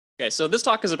Okay, so this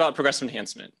talk is about progressive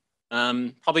enhancement.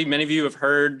 Probably many of you have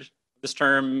heard this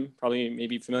term, probably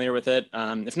maybe familiar with it.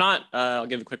 If not, I'll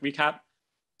give a quick recap.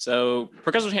 So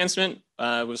progressive enhancement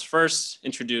was first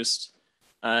introduced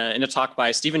in a talk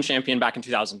by Stephen Champion back in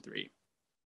 2003.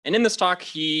 And in this talk,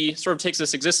 he sort of takes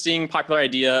this existing popular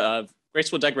idea of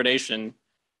graceful degradation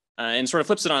and sort of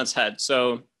flips it on its head.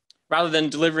 So rather than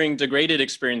delivering degraded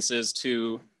experiences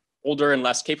to older and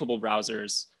less capable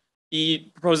browsers,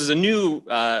 he proposes a new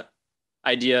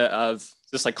idea of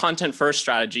this like content first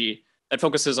strategy that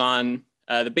focuses on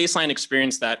the baseline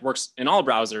experience that works in all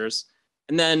browsers.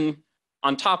 And then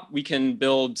on top, we can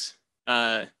build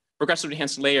progressively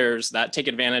enhanced layers that take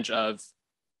advantage of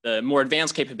the more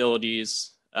advanced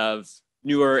capabilities of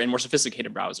newer and more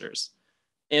sophisticated browsers.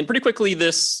 And pretty quickly,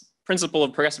 this principle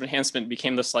of progressive enhancement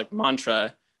became this like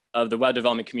mantra of the web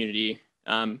development community,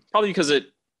 probably because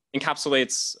it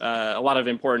encapsulates a lot of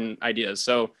important ideas.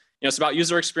 So it's about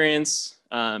user experience,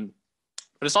 but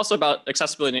it's also about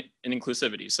accessibility and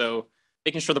inclusivity. So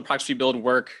making sure the products we build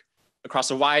work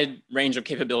across a wide range of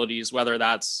capabilities, whether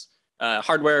that's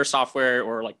hardware, software,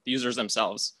 or like the users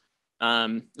themselves.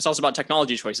 It's also about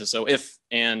technology choices. So if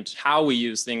and how we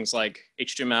use things like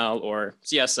HTML or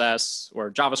CSS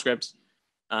or JavaScript.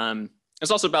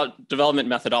 It's also about development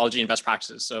methodology and best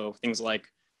practices. So things like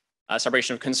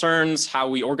separation of concerns, how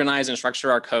we organize and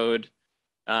structure our code,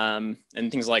 and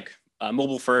things like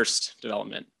mobile first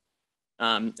development.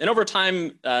 And over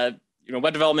time,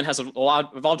 web development has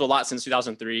evolved a lot since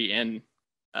 2003, and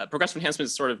progressive enhancement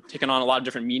has sort of taken on a lot of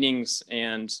different meanings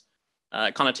and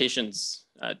connotations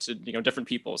to different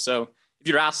people. So if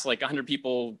you ask like 100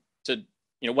 people to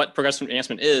what progressive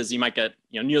enhancement is, you might get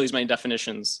nearly as many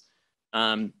definitions.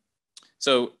 The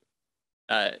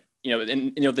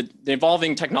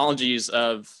evolving technologies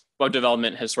of web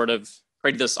development has sort of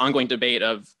created this ongoing debate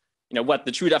of what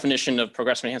the true definition of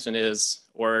progressive enhancement is,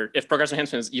 or if progressive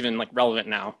enhancement is even like relevant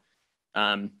now.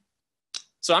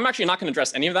 So I'm actually not going to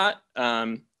address any of that.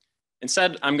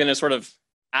 Instead, I'm going to sort of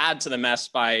add to the mess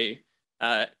by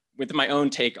with my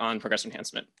own take on progressive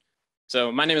enhancement.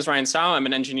 So my name is Ryan Tsao. I'm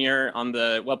an engineer on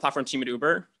the web platform team at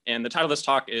Uber, and the title of this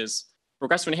talk is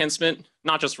Progressive Enhancement,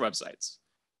 Not Just for Websites.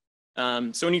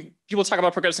 So when people talk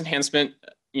about progressive enhancement,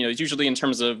 it's usually in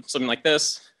terms of something like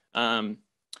this.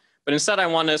 But instead, I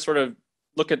want to sort of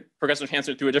look at progressive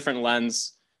enhancement through a different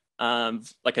lens,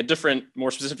 like a different,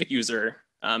 more specific user,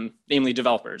 namely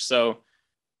developers. So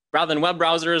rather than web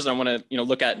browsers, I want to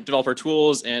look at developer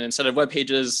tools, and instead of web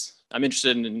pages, I'm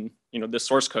interested in the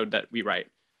source code that we write.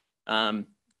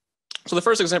 So the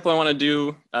first example I want to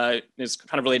do is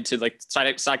kind of related to like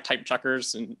static type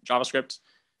checkers in JavaScript.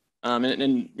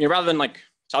 And rather than like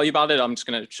tell you about it, I'm just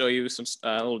going to show you some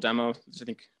little demo, which I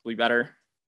think will be better.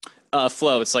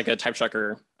 Flow, it's like a type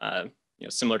checker,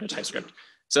 similar to TypeScript.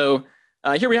 So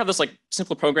here we have this like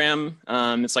simple program.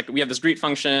 It's like we have this greet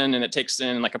function, and it takes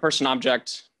in like a person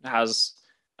object that has,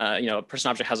 a person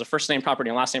object has a first name property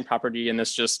and last name property, and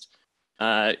this just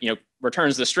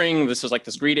returns the string. This is like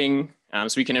this greeting.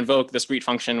 So we can invoke this greet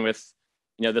function with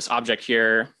this object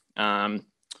here. And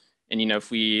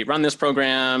if we run this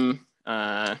program,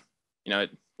 it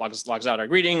logs out our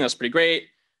greeting. That's pretty great.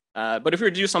 But if we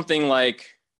were to do something like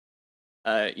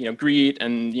greet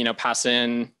and pass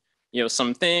in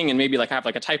something, and maybe like I have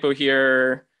like a typo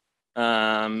here,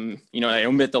 I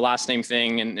omit the last name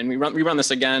thing, and we run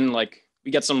this again, like we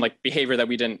get some like behavior that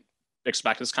we didn't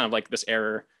expect. It's kind of like this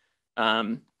error.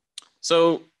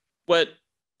 So what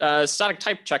static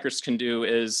type checkers can do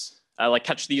is like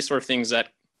catch these sort of things that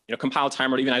compile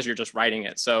time, or even as you're just writing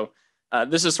it. So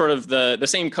this is sort of the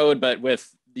same code, but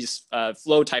with these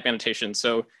flow type annotations.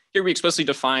 So here we explicitly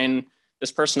define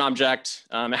this person object.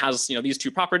 It has these two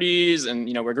properties, and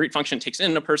where greet function takes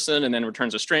in a person and then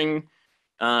returns a string.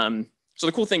 So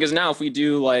the cool thing is now if we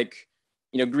do like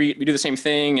greet, we do the same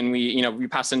thing, and we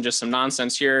pass in just some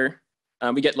nonsense here.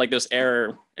 We get like this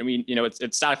error, and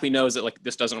it statically knows that like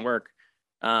this doesn't work.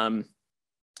 And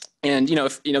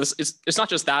if it's not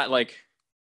just that, like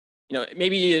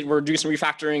maybe we're doing some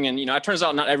refactoring, and it turns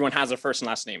out not everyone has a first and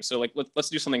last name. So like let's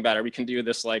do something better. We can do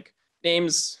this like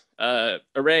names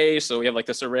array. So we have like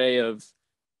this array of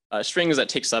strings that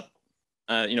takes up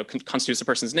constitutes a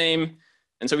person's name.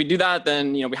 And so we do that,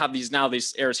 then we have these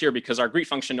errors here because our greet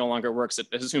function no longer works. It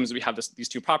assumes we have these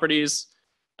two properties.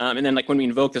 And then like when we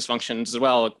invoke this function as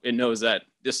well, it knows that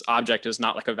this object is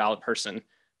not like a valid person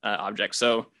object.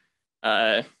 So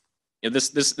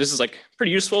this is like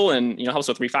pretty useful, and helps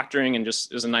with refactoring, and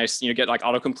just is a nice get like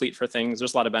autocomplete for things.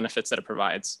 There's a lot of benefits that it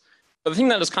provides. But the thing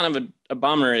that is kind of a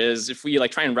bummer is if we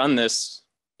like try and run this,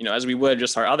 as we would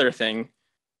just our other thing,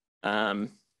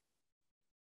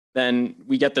 then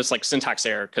we get this like syntax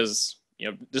error because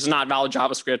this is not valid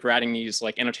JavaScript. We're adding these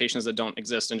like annotations that don't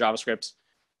exist in JavaScript,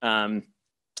 and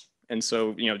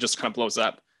so just kind of blows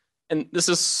up. And this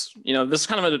is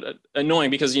kind of annoying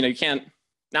because you can't,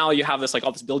 now you have this like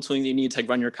all this build tooling that you need to like,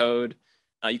 run your code.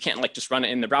 You can't like just run it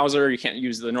in the browser. You can't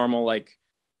use the normal like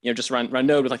just run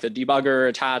Node with like the debugger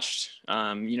attached.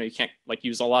 You can't like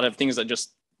use a lot of things that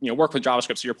just work with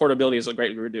JavaScript, so your portability is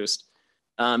greatly reduced.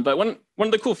 But one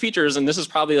of the cool features, and this is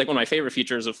probably like one of my favorite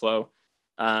features of Flow,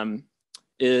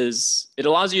 is it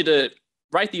allows you to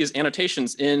write these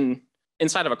annotations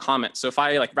inside of a comment. So if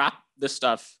I like wrap this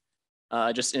stuff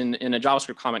just in a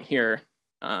JavaScript comment here,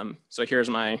 so here's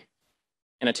my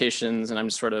annotations, and I'm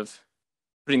just sort of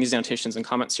putting these annotations in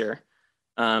comments here.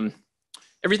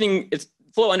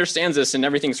 Flow understands this, and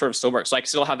everything sort of still works. So I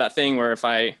still have that thing where if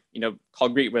I call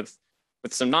greet with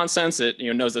some nonsense, it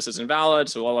knows this is invalid,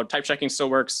 so all our type checking still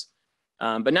works.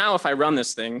 But now if I run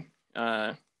this thing,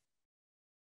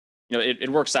 it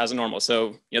works as normal.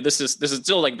 So this is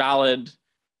still like valid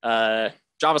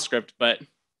JavaScript, but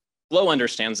Flow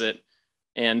understands it,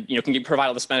 and can provide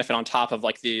all this benefit on top of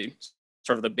like the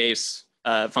sort of the base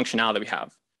functionality that we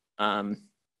have.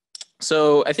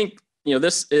 So I think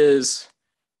this is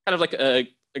kind of like a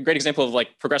great example of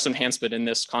like progressive enhancement in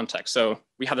this context. So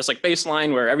we have this like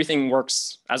baseline where everything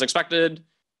works as expected.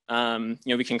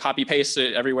 We can copy paste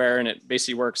it everywhere, and it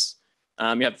basically works.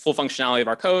 We have full functionality of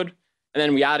our code, and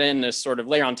then we add in this sort of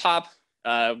layer on top,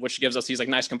 which gives us these like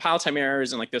nice compile time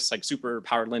errors and like this like super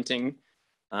powered linting.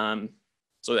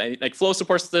 So like Flow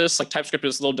supports this. Like TypeScript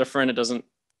is a little different; it doesn't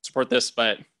support this,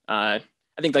 but I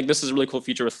think like this is a really cool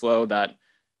feature with Flow that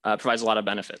provides a lot of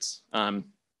benefits.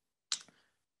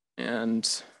 And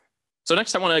so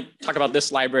next I want to talk about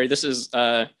this library. This is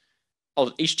called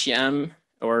HTM,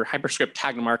 or Hyperscript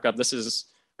Tagged Markup. This is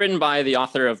written by the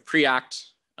author of Preact.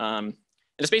 And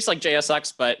it's basically like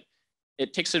JSX, but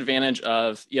it takes advantage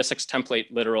of ES6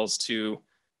 template literals to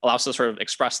allow us to sort of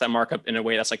express that markup in a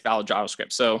way that's like valid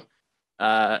JavaScript. So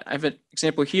I have an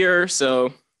example here.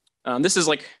 So this is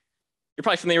like, you're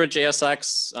probably familiar with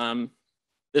JSX.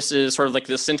 This is sort of like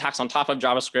the syntax on top of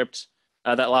JavaScript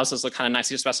that allows us to kind of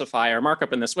nicely specify our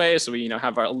markup in this way. So we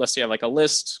have our list, we have like a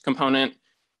list component,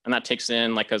 and that takes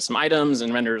in like some items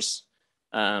and renders,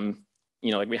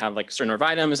 like we have like a certain number of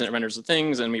items, and it renders the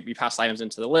things, and we pass items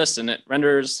into the list, and it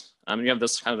renders. You have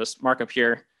this kind of this markup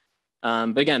here.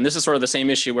 But again, this is sort of the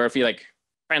same issue where if you like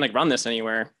try and like run this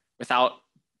anywhere without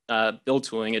build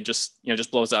tooling, it just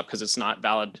just blows up because it's not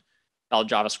valid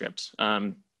JavaScript.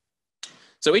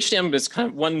 So HTML is kind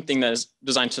of one thing that is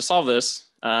designed to solve this.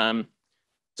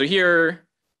 So here,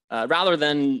 rather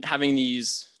than having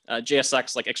these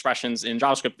JSX like expressions in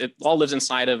JavaScript, it all lives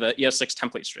inside of a ES6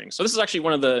 template string. So this is actually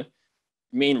one of the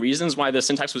main reasons why the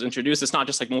syntax was introduced. It's not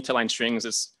just like multi-line strings.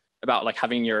 It's about like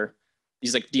having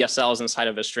these like DSLs inside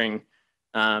of a string.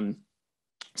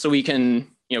 So we can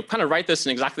kind of write this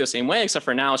in exactly the same way, except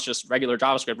for now it's just regular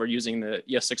JavaScript. We're using the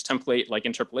ES6 template like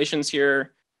interpolations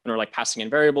here, and we're like passing in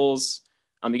variables.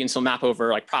 We can still map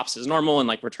over like props as normal and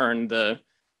like return the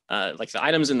like the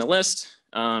items in the list.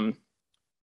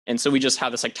 And so we just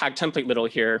have this like tag template literal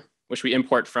here, which we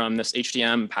import from this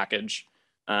HTML package.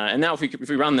 And now if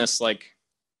we run this, like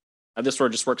this sort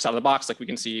of just works out of the box. Like we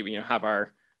can see we have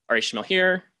our HTML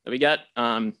here that we get.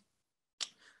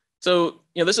 So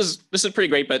this is pretty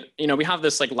great, but we have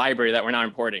this like library that we're now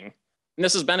importing, and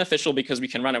this is beneficial because we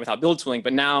can run it without build tooling.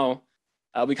 But now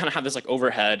we kind of have this like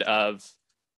overhead of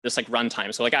this like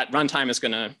runtime. So like at runtime, it's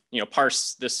gonna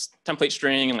parse this template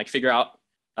string and like figure out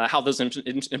how those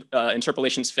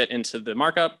interpolations fit into the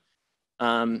markup.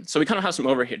 So we kind of have some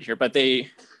overhead here, but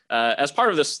as part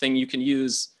of this thing, you can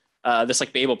use this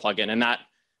like Babel plugin, and that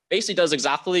basically does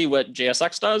exactly what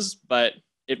JSX does, but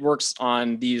it works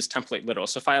on these template literals.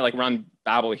 So if I like run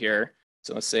Babel here,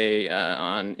 so let's say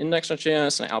on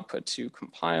index.js, and I output to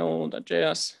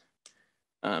compile.js.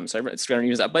 So it's going to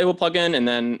use that Babel plugin, and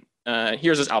then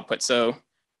here's this output. So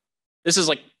this is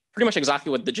like pretty much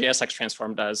exactly what the JSX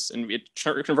transform does, and it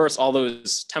converts all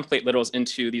those template literals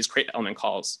into these create element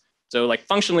calls. So like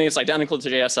functionally, it's identical to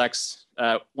JSX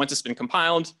once it's been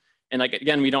compiled. And like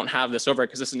again, we don't have this overhead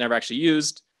because this is never actually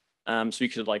used. So we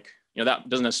could like that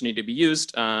doesn't necessarily need to be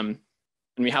used. And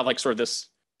we have like sort of this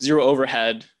zero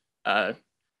overhead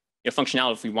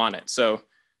functionality if we want it. So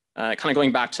kind of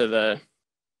going back to the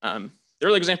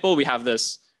earlier example, we have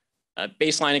this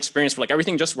baseline experience where like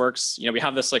everything just works. We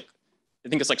have this like, I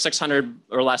think it's like 600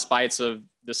 or less bytes of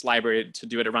this library to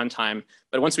do it at runtime.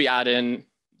 But once we add in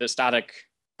the static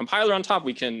compiler on top,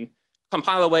 we can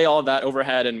compile away all of that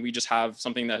overhead, and we just have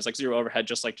something that is like zero overhead,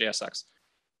 just like JSX.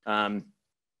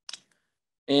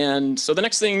 And so the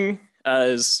next thing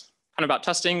is kind of about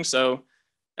testing. So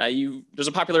there's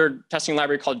a popular testing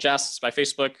library called Jest by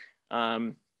Facebook.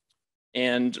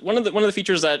 And one of the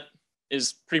features that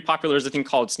is pretty popular is a thing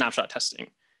called snapshot testing.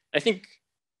 I think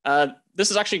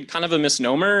this is actually kind of a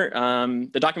misnomer.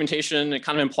 The documentation, it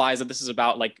kind of implies that this is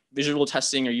about like visual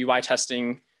testing or UI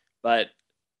testing, but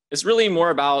it's really more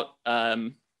about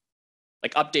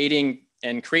like updating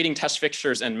and creating test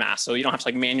fixtures en masse. So you don't have to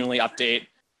like manually update,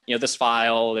 this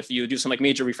file if you do some like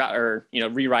major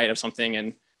rewrite of something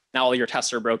and now all your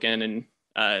tests are broken and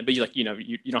but you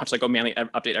don't have to like go manually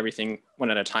update everything one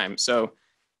at a time. So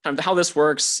kind of how this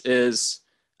works is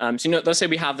let's say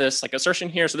we have this like assertion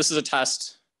here. So this is a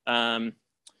test. And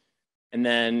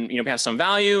then we have some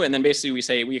value, and then basically we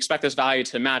say we expect this value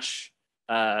to match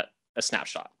a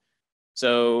snapshot.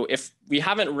 So if we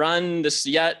haven't run this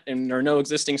yet and there are no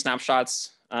existing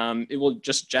snapshots, it will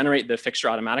just generate the fixture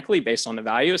automatically based on the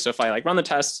value. So if I like run the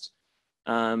test,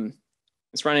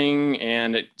 it's running,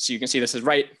 and so you can see this is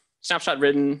right snapshot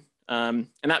written, and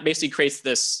that basically creates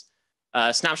this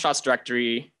snapshots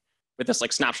directory with this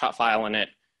like snapshot file in it,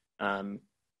 and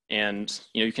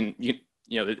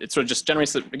it sort of just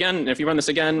generates it again. And if you run this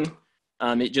again,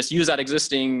 it just use that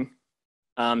existing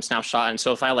snapshot. And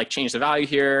so if I like change the value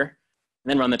here and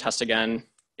then run the test again,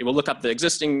 it will look up the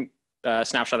existing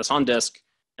snapshot that's on disk,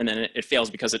 and then it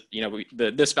fails because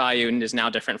this value is now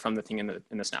different from the thing in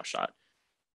the snapshot.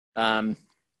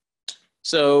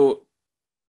 So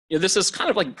this is kind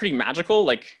of like pretty magical.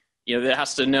 Like it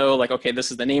has to know like, okay,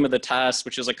 this is the name of the test,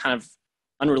 which is like kind of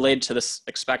unrelated to this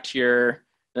expect here,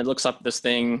 and it looks up this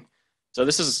thing. So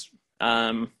this is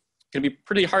going to be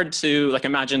pretty hard to like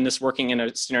imagine this working in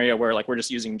a scenario where like we're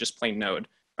just using just plain Node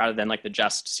rather than like the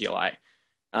Jest CLI.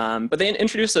 But they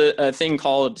introduced a thing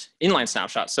called inline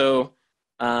snapshot. So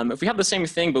if we have the same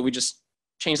thing, but we just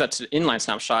change that to inline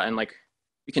snapshot, and like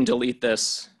we can delete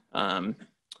this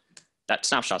that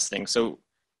snapshots thing. So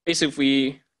basically, if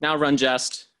we now run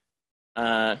Jest,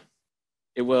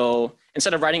 it will,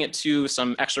 instead of writing it to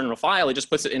some external file, it just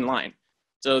puts it inline.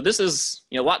 So this is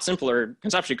a lot simpler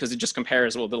conceptually because it just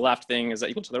compares, well, the left thing is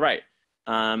equal to the right.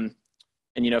 And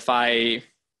if I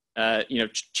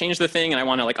change the thing and I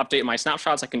want to like update my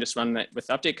snapshots, I can just run that with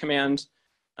the update command,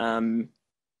 and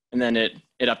then it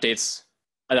updates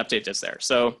this there.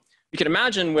 So we could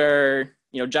imagine where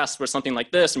Jest was something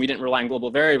like this, and we didn't rely on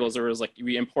global variables. There was like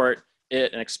we import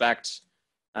it and expect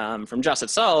from Jest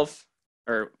itself,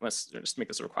 or let's just make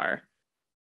this a require.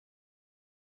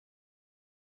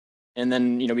 And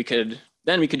then we could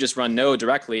just run node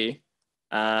directly,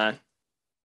 and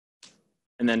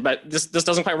then but this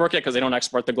doesn't quite work yet because they don't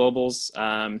export the globals.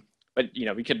 But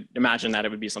we could imagine that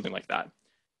it would be something like that.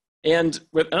 And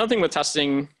with another thing with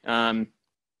testing, a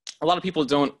lot of people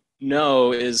don't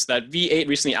know is that V8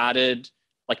 recently added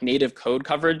like native code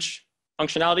coverage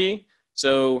functionality.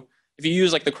 So if you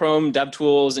use like the Chrome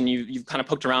DevTools and you've kind of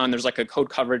poked around, there's like a code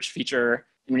coverage feature.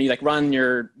 And when you like run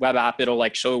your web app, it'll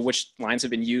like show which lines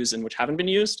have been used and which haven't been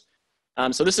used.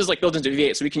 So this is like built into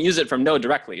V8, so we can use it from Node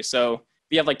directly. So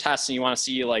if you have like tests and you want to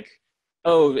see like,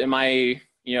 oh, am I,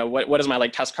 what is my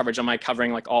like test coverage? Am I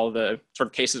covering like all the sort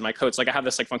of cases in my code? So like I have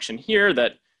this like function here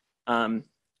that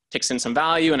takes in some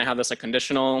value, and I have this like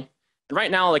conditional. And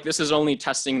right now, like this is only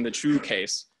testing the true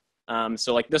case.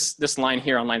 So like this line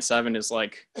here on line 7 is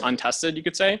like untested, you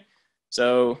could say.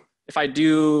 So if I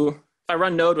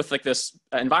run node with like this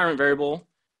environment variable,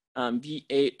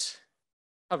 V8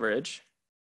 coverage,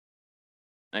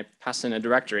 I pass in a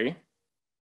directory,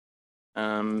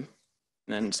 and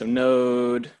then so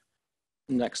node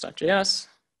index.js.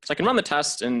 So I can run the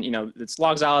test, and it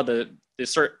logs out, the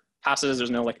assert passes,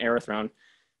 there's no like error thrown.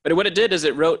 But what it did is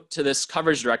it wrote to this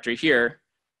coverage directory here,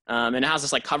 and it has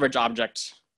this like coverage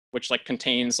object which like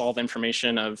contains all the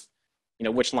information of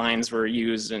which lines were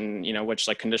used and which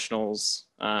like conditionals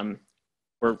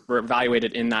were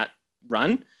evaluated in that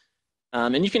run.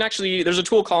 And you can actually, there's a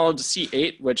tool called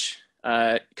C8 which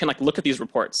can like look at these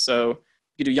reports. So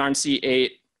you do yarn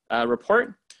C8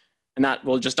 report, and that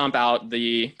will just dump out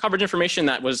the coverage information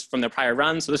that was from the prior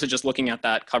run. So this is just looking at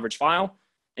that coverage file,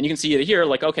 and you can see it here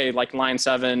like, okay, like line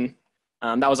 7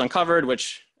 that was uncovered,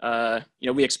 which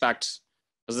we expect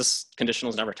because this conditional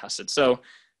is never tested. So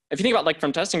if you think about like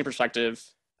from testing perspective,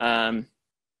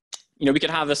 we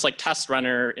could have this like test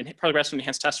runner and progressive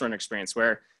enhanced test runner experience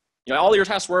where all your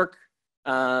tests work,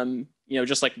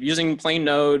 just like using plain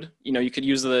node. You could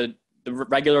use the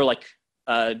regular like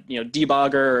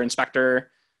debugger or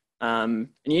inspector, and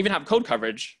you even have code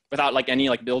coverage without like any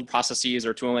like build processes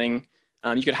or tooling.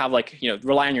 You could have like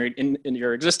rely on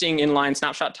your existing inline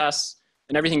snapshot tests,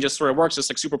 and everything just sort of works. It's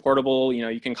like super portable.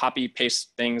 You can copy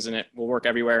paste things and it will work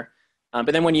everywhere. But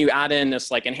then when you add in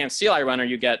this like enhanced CLI runner,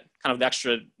 you get kind of the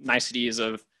extra niceties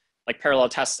of like parallel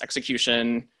test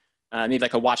execution, need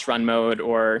like a watch run mode,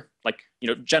 or like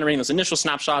generating those initial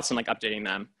snapshots and like updating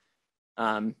them.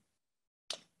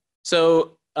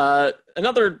 So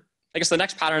another, I guess the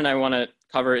next pattern I want to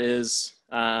cover is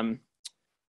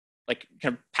like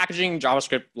kind of packaging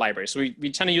JavaScript libraries. So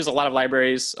we tend to use a lot of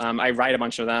libraries. I write a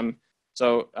bunch of them.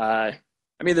 So I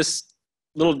made this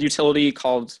little utility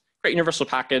called Create Universal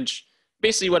Package.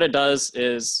 Basically, what it does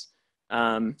is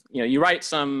you write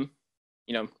some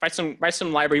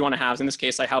library you want to have. In this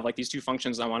case, I have like these two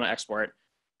functions I want to export.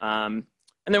 And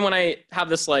then when I have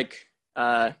this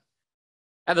I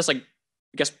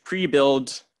guess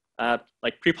pre-build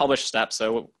like pre-published step.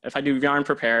 So if I do yarn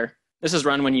prepare, this is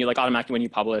run when you automatically when you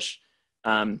publish.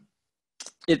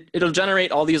 It'll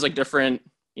generate all these like different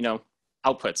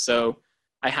outputs. So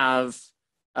I have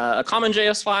a common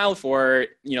JS file for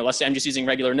let's say I'm just using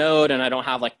regular Node and I don't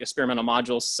have like experimental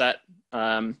modules set.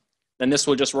 Then this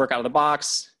will just work out of the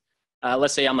box.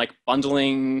 Let's say I'm like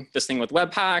bundling this thing with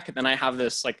Webpack, then I have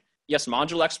this like ES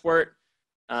module export.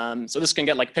 So this can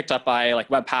get like picked up by like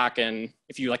Webpack, and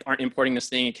if you like aren't importing this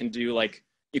thing, it can do like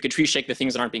you could tree shake the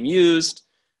things that aren't being used.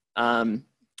 And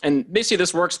basically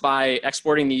this works by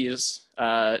exporting these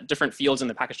different fields in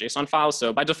the package.json file.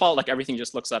 So by default, like everything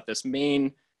just looks up this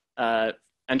main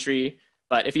entry.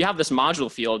 But if you have this module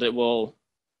field, it will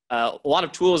a lot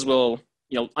of tools will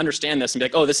understand this and be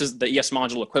like, oh, this is the ES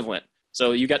module equivalent.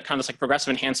 So you get kind of this like progressive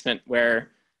enhancement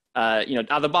where out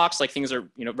of the box, like things are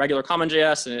regular common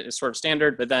JS and it's sort of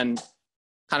standard, but then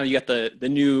kind of you get the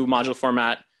new module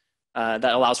format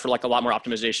that allows for like a lot more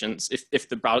optimizations if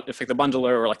like the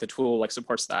bundler or like the tool like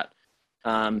supports that.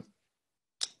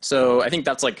 So I think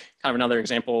that's like kind of another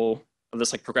example of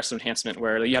this like progressive enhancement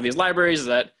where you have these libraries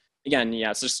that, again,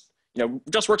 yeah, it's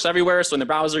just works everywhere. So in the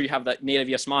browser, you have that native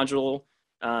ES module.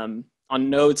 On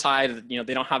Node side,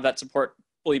 they don't have that support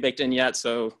fully baked in yet.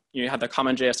 So you have the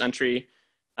common JS entry.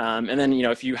 And then,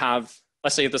 if you have,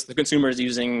 let's say the consumer is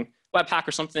using Webpack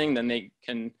or something, then they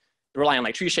can rely on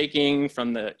like tree shaking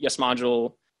from the ES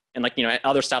module and like,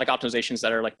 other static optimizations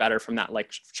that are like better from that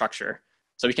like structure.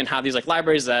 So we can have these like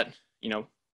libraries that,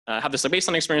 have this like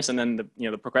baseline experience and then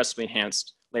the progressively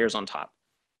enhanced layers on top.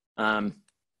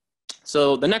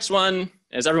 So the next one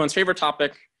is everyone's favorite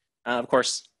topic, of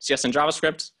course, CS and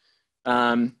JavaScript.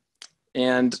 And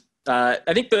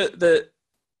I think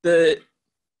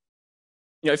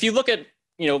if you look at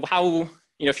how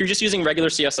if you're just using regular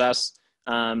CSS,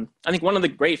 I think one of the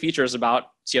great features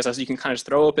about CSS, you can kind of just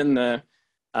throw open the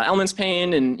elements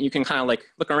pane and you can kind of like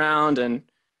look around and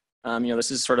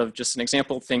this is sort of just an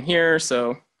example thing here.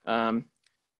 So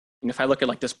if I look at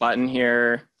like this button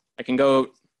here, I can go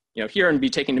here and be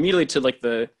taken immediately to like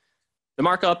the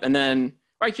markup, and then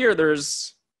right here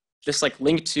there's this like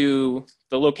link to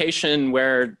the location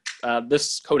where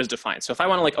this code is defined. So if I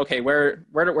want to like, okay, where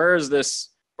is this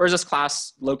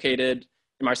class located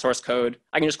in my source code,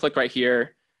 I can just click right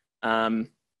here and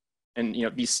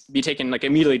be taken like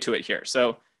immediately to it here.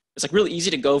 So it's like really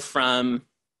easy to go from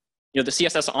the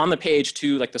CSS on the page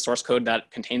to like the source code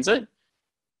that contains it.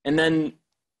 And then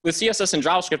with CSS and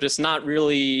JavaScript, it's not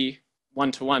really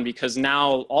one-to-one because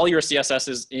now all your CSS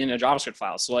is in a JavaScript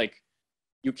file. So like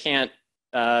you can't,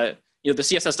 the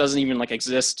CSS doesn't even like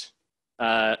exist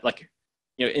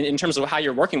in terms of how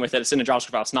you're working with it. It's in a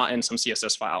JavaScript file. It's not in some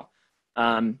CSS file.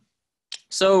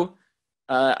 So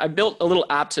I built a little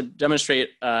app to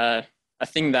demonstrate a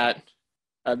thing that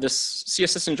this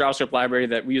CSS and JavaScript library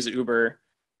that we use at Uber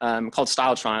called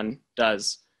Styletron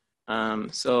does.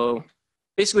 So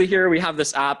basically here we have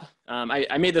this app.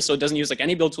 I made this so it doesn't use like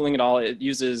any build tooling at all. It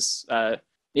uses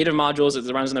native modules.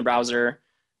 It runs in the browser.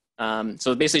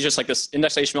 So basically just like this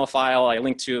index.html file I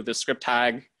linked to the script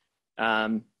tag.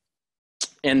 And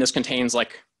this contains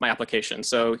like my application.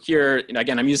 So here,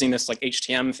 again, I'm using this like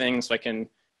HTML thing so I can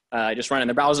just run it in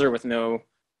the browser with no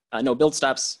build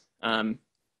steps. And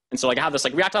so like I have this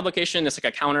like React application, it's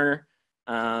like a counter.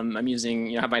 I'm using,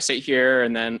 have my state here,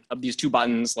 and then of these two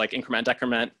buttons like increment,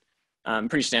 decrement,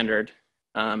 pretty standard.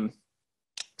 So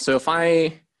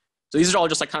these are all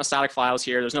just like kind of static files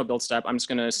here. There's no build step. I'm just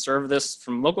going to serve this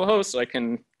from localhost so I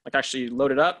can like actually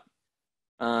load it up.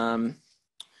 And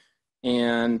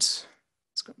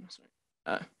let's go.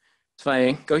 If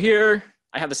I go here,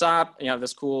 I have this app. You have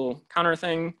this cool counter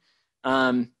thing.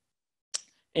 So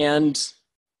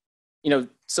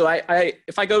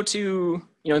if I go to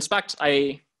inspect,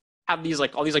 I have these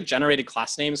like all these like generated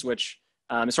class names, which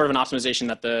is sort of an optimization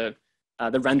that the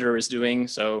renderer is doing.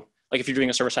 So like if you're doing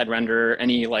a server-side render,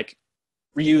 any like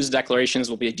reused declarations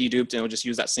will be deduped and it'll just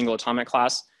use that single atomic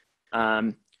class.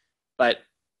 But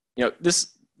this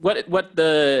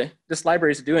this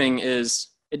library is doing is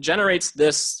it generates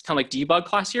this kind of like debug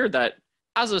class here that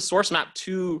has a source map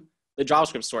to the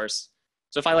JavaScript source.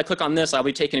 So if I like click on this, I'll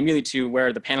be taken immediately to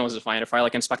where the panel is defined. If I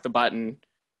like inspect the button,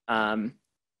 I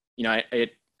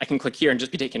can click here and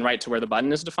just be taken right to where the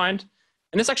button is defined.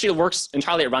 And this actually works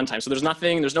entirely at runtime. So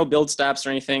there's no build steps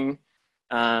or anything.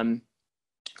 Kind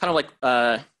of like,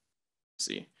 let's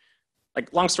see,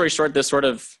 like long story short, this sort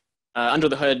of under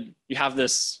the hood, you have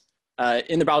this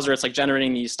in the browser. It's like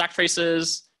generating these stack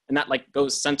traces, and that like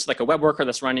goes sent to like a web worker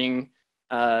that's running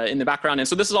in the background. And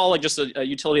so this is all like just a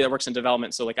utility that works in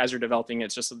development. So like as you're developing,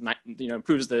 it's just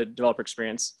improves the developer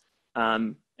experience,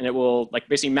 and it will like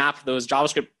basically map those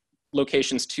JavaScript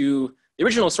locations to the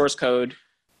original source code.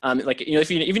 Even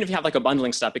if you have like a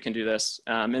bundling step, it can do this,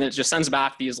 and it just sends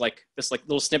back these this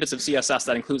little snippets of CSS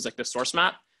that includes like the source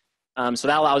map. So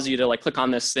that allows you to like click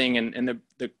on this thing, and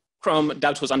the Chrome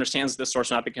DevTools understands this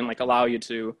source map. It can like allow you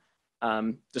to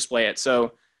display it.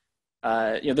 So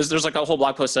there's like a whole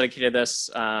blog post dedicated to this,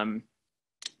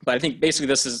 but I think basically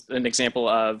this is an example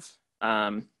of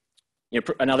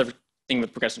another thing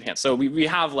with progressive enhance. So we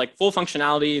have like full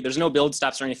functionality. There's no build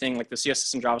steps or anything like the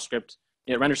CSS and JavaScript.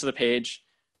 It renders to the page.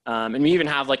 And we even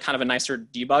have like kind of a nicer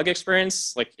debug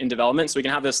experience like in development. So we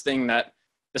can have this thing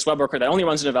this web worker that only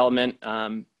runs in development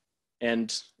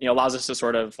and allows us to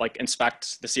sort of like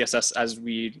inspect the CSS as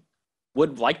we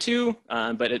would like to,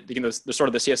 but the sort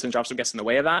of the CSS and JavaScript gets in the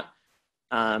way of that.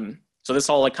 So this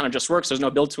all like kind of just works. There's no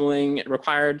build tooling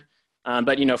required.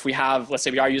 But if we have, let's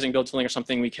say we are using build tooling or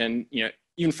something, we can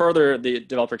even further the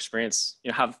developer experience.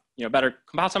 Have better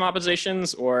compile time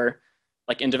optimizations, or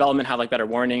like in development have like better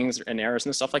warnings and errors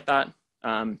and stuff like that.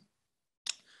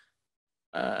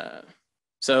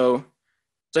 So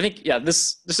I think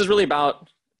this is really about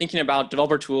thinking about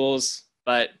developer tools,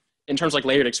 but in terms of like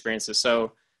layered experiences.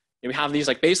 So we have these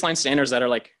like baseline standards that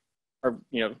are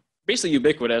basically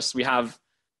ubiquitous. We have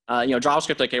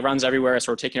JavaScript, like it runs everywhere, it's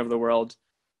sort of taking over the world.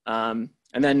 And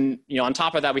then on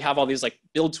top of that, we have all these like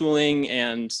build tooling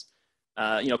and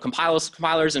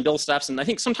compilers and build steps. And I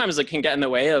think sometimes it can get in the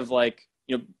way of like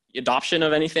adoption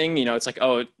of anything. It's like,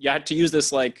 oh, you have to use this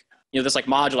this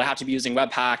module. I have to be using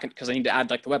Webpack because I need to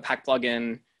add like the Webpack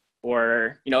plugin,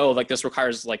 or like this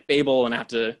requires like Babel, and I have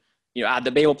to add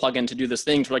the Babel plugin to do this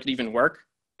thing to like even work.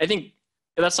 I think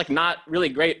that's like not really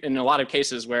great in a lot of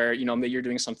cases where maybe you're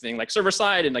doing something like server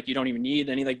side and like you don't even need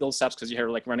any like build steps because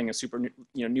you're like running a super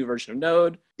new version of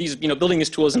Node. These building these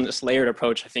tools in this layered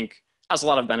approach, I think, has a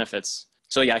lot of benefits.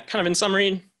 So yeah, kind of in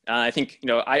summary, I think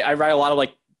I write a lot of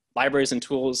like libraries and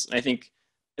tools, and I think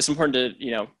it's important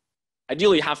to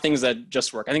ideally have things that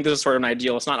just work. I think this is sort of an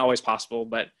ideal. It's not always possible,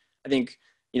 but I think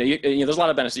there's a lot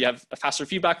of benefits. You have a faster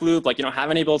feedback loop. Like you don't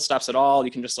have any build steps at all.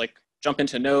 You can just like jump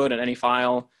into Node at any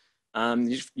file.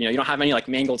 You don't have any like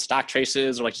mangled stack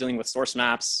traces or like dealing with source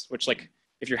maps, which like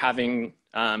if you're having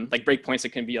like breakpoints, it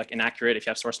can be like inaccurate if you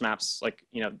have source maps. Like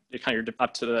you're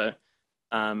up to the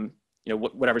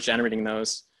whatever's generating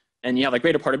those. And you have like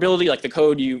greater portability. Like the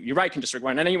code you write can just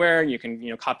run anywhere. You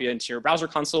can copy it into your browser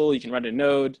console. You can run it in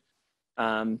Node,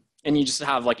 and you just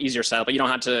have like easier setup. But you don't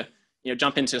have to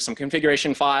jump into some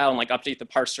configuration file and like update the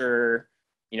parser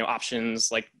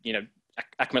options like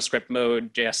ECMAScript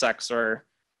mode, JSX, or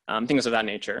things of that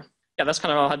nature. Yeah, that's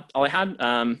kind of all I had.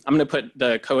 I'm going to put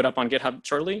the code up on GitHub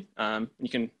shortly. You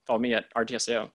can follow me at RTSAO.